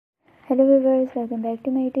Hello viewers, welcome back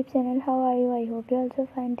to my YouTube channel. How are you? I hope you're also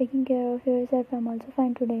fine, taking care of yourself. I'm also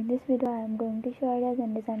fine. Today in this video I am going to show ideas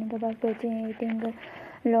and designing about crocheting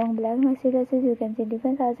long black maxi dresses. You can see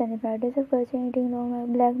different styles and varieties of crocheting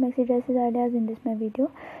long black maxi dresses ideas in this my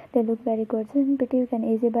video. They look very gorgeous and pretty. You can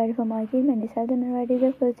easily buy it from market. Many styles and varieties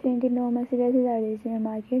of crocheting long maxi dresses are released in the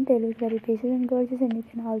market. They look very precious and gorgeous, and you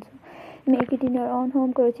can also make it in your own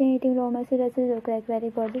home. Crocheting long maxi dresses look like very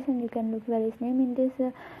gorgeous, and you can look very slim in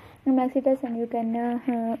this maxi dress, and you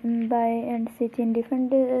can buy and stitch in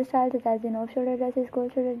different styles such as off shoulder dresses,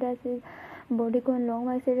 cold shoulder dresses, bodycon, long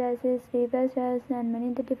maxi dresses, sleeveless dress, and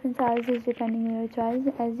many the different sizes depending on your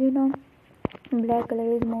choice. As you know, black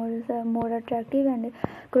color is more attractive, and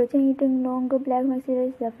crocheting long black maxi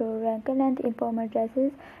dresses are for ankle length informal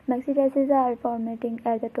dresses. Maxi dresses are formatting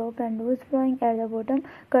at the top and loose flowing at the bottom.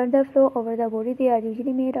 Cut the flow over the body. They are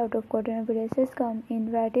usually made out of cotton. Dresses come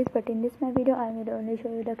in varieties, but in this my video I will only show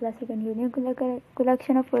you the classic and unique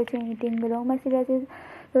collection of crocheting long maxi dresses.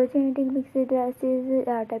 Crocheting maxi dresses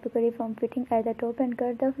are typically form fitting at the top and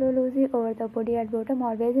cut the flow loosely over the body at bottom.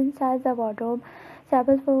 Always in size, the wardrobe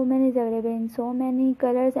samples for women is available in so many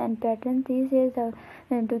colors and patterns these days.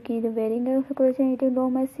 To keep wearing a crocheting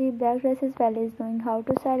long maxi black dresses well is knowing how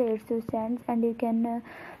to style it to stands, and you can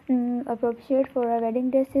appropriate for a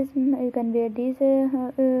wedding dresses. You can wear these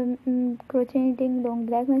crocheting long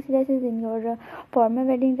black maxi dresses in your formal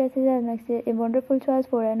wedding dresses are a wonderful choice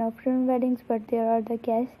for an afternoon weddings, but there are the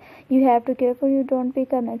catch. You have to careful you don't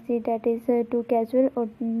pick a maxi that is too casual or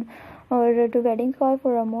to weddings call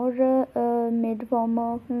for a more made from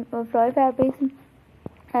floral fabrics.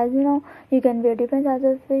 As you know, you can wear different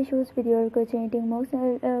sizes of shoes with your crocheting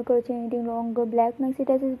long black maxi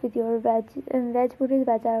dresses with your wedge booties,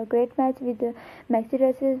 which are a great match with the maxi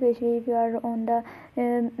dresses, especially if you are on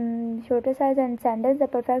the shorter size, and sandals, the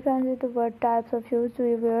perfect answer to what types of shoes do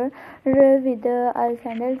you wear with the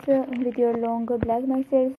sandals with your long black maxi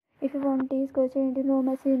dresses. If you want these crocheting long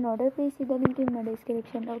maxi in order, please see the link in my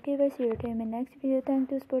description. Okay, we'll see you in my next video. Thanks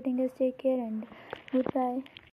for supporting us. Take care and goodbye.